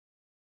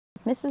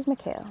Mrs.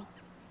 McHale.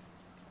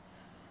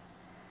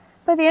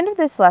 By the end of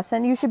this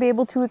lesson, you should be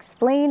able to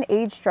explain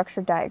age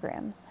structure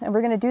diagrams. And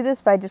we're going to do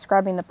this by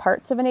describing the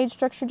parts of an age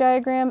structure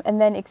diagram and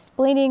then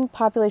explaining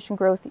population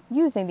growth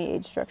using the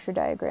age structure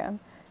diagram.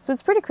 So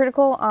it's pretty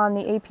critical on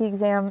the AP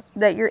exam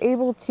that you're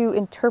able to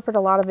interpret a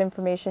lot of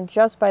information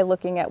just by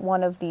looking at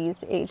one of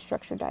these age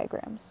structure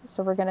diagrams.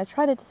 So we're going to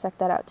try to dissect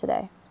that out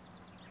today.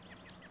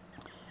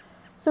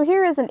 So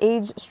here is an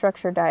age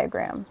structure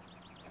diagram.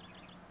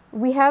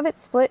 We have it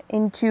split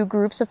into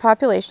groups of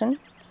population.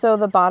 So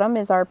the bottom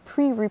is our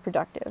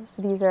pre-reproductive.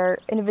 So these are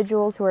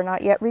individuals who are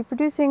not yet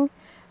reproducing,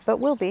 but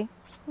will be.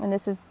 And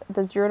this is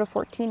the 0 to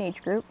 14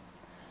 age group.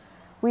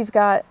 We've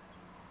got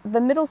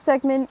the middle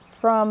segment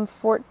from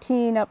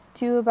 14 up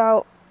to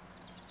about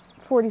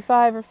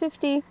 45 or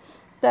 50.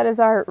 That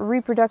is our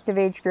reproductive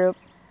age group.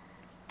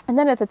 And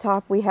then at the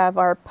top, we have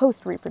our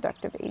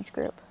post-reproductive age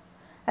group.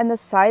 And the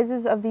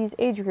sizes of these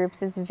age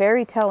groups is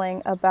very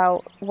telling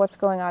about what's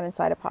going on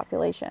inside a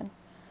population.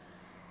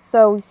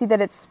 So we see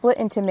that it's split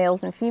into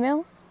males and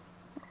females.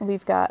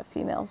 We've got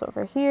females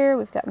over here,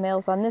 we've got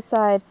males on this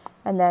side,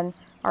 and then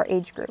our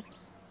age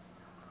groups.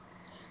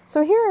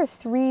 So here are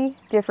 3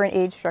 different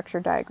age structure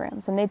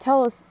diagrams, and they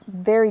tell us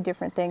very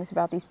different things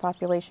about these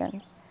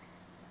populations.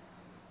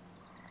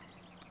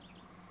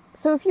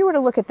 So if you were to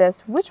look at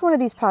this, which one of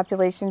these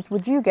populations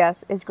would you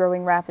guess is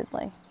growing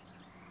rapidly?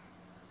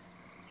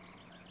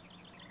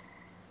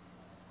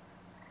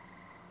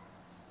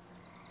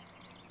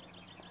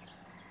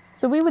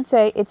 So we would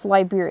say it's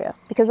Liberia,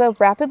 because a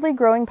rapidly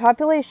growing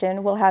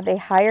population will have a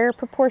higher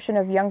proportion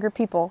of younger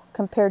people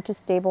compared to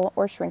stable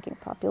or shrinking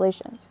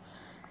populations.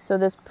 So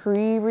this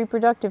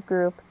pre-reproductive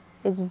group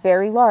is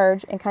very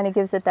large and kind of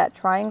gives it that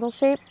triangle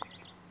shape.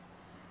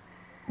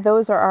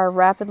 Those are our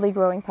rapidly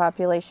growing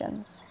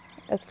populations,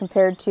 as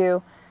compared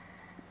to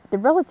the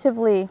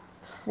relatively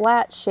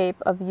flat shape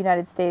of the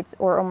United States,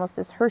 or almost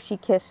this Hershey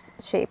kiss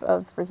shape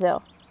of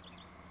Brazil.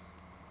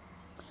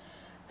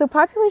 So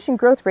population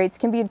growth rates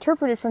can be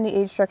interpreted from the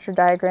age structure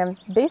diagrams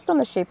based on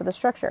the shape of the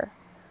structure.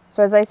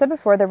 So as I said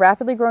before, the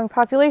rapidly growing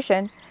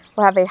population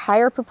will have a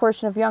higher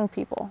proportion of young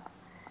people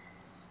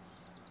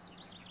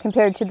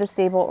compared to the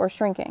stable or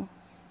shrinking.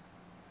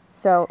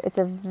 So it's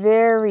a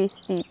very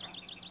steep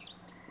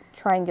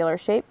triangular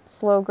shape.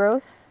 Slow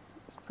growth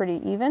is pretty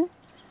even.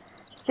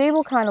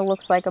 Stable kind of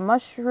looks like a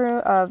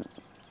mushroom, a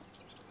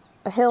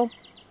hill,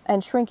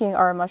 and shrinking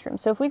are a mushroom.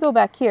 So if we go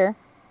back here,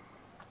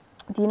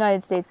 the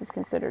United States is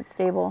considered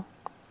stable.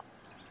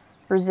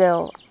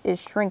 Brazil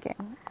is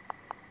shrinking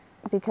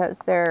because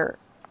their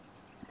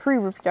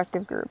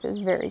pre-reproductive group is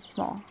very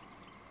small.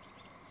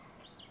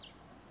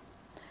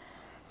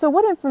 So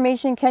what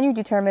information can you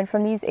determine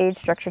from these age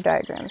structure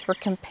diagrams? We're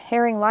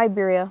comparing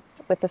Liberia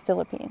with the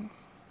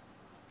Philippines.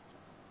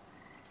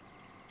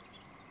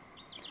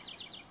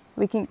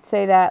 We can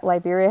say that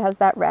Liberia has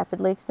that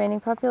rapidly expanding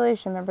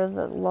population. Remember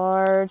the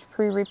large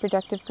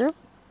pre-reproductive group?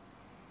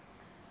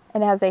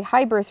 And it has a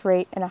high birth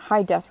rate and a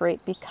high death rate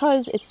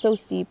because it's so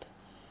steep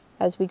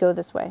as we go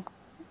this way.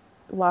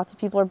 Lots of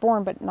people are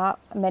born, but not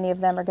many of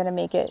them are going to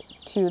make it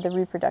to the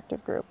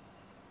reproductive group.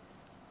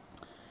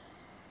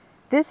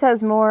 This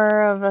has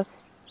more of a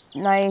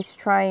nice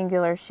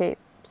triangular shape.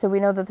 So we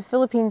know that the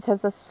Philippines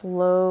has a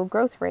slow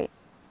growth rate.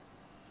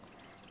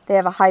 They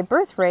have a high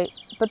birth rate,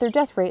 but their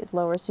death rate is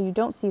lower, so you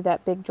don't see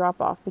that big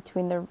drop off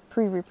between the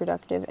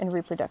pre-reproductive and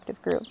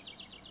reproductive group.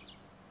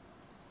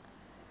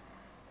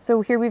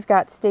 So here we've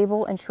got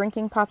stable and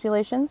shrinking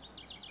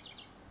populations.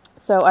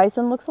 So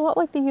Iceland looks a lot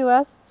like the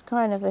US. It's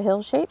kind of a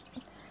hill shape.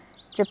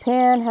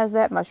 Japan has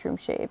that mushroom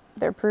shape.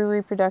 Their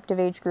pre-reproductive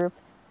age group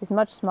is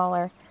much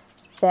smaller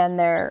than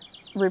their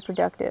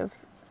reproductive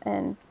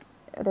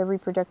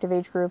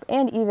age group,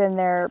 and even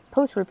their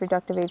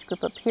post-reproductive age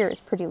group up here is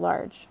pretty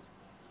large.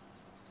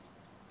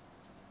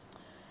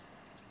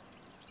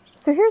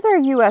 So here's our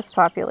US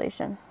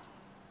population.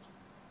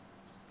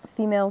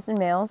 Females and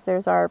males.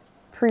 There's our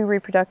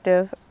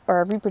pre-reproductive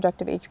or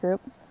reproductive age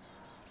group.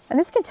 And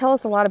this can tell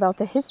us a lot about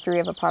the history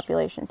of a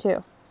population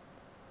too.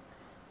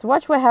 So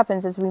watch what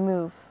happens as we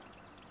move.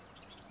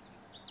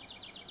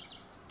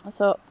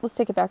 So let's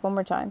take it back one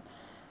more time.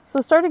 So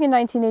starting in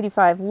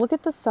 1985, look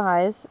at the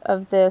size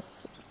of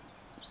this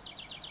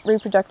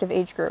reproductive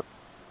age group.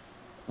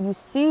 You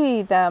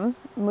see them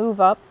move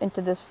up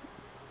into this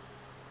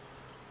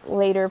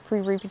later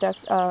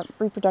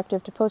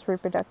reproductive to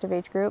post-reproductive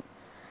age group,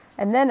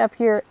 and then up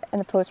here in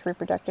the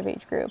post-reproductive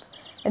age group.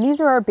 And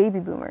these are our baby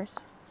boomers.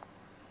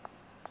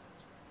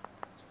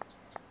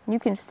 You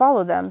can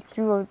follow them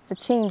through the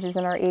changes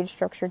in our age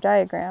structure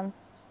diagram,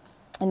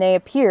 and they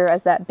appear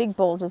as that big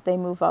bulge as they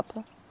move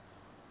up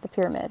the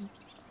pyramid.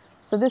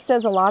 So this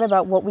says a lot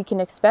about what we can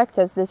expect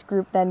as this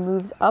group then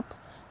moves up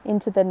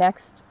into the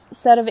next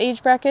set of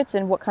age brackets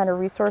and what kind of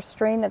resource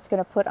strain that's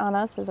going to put on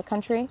us as a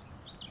country.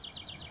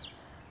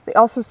 We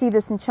also see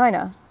this in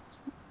China.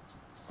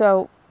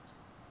 So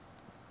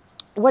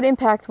what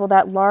impact will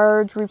that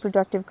large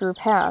reproductive group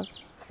have?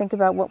 Think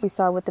about what we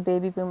saw with the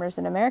baby boomers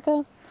in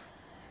America,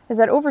 is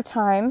that over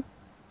time,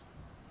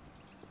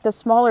 The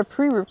smaller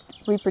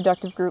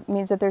pre-reproductive group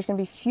means that there's going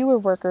to be fewer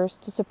workers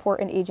to support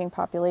an aging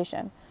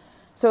population.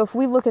 So if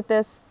we look at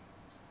this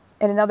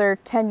in another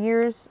 10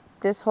 years,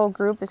 this whole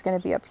group is going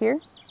to be up here,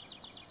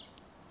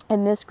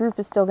 and this group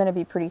is still going to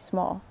be pretty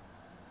small.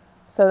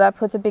 So that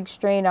puts a big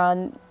strain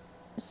on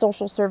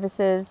social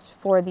services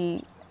for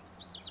the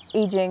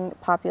aging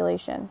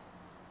population.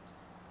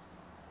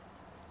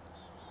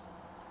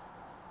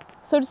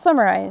 So to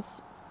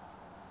summarize,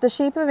 the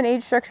shape of an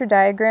age structure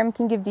diagram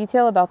can give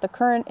detail about the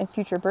current and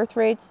future birth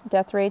rates,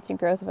 death rates, and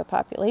growth of a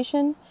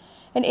population.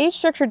 And age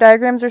structure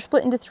diagrams are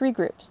split into 3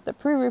 groups: the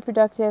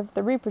pre-reproductive,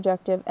 the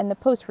reproductive, and the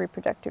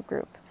post-reproductive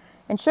group,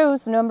 and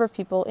shows the number of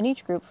people in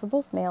each group for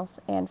both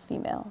males and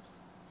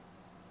females.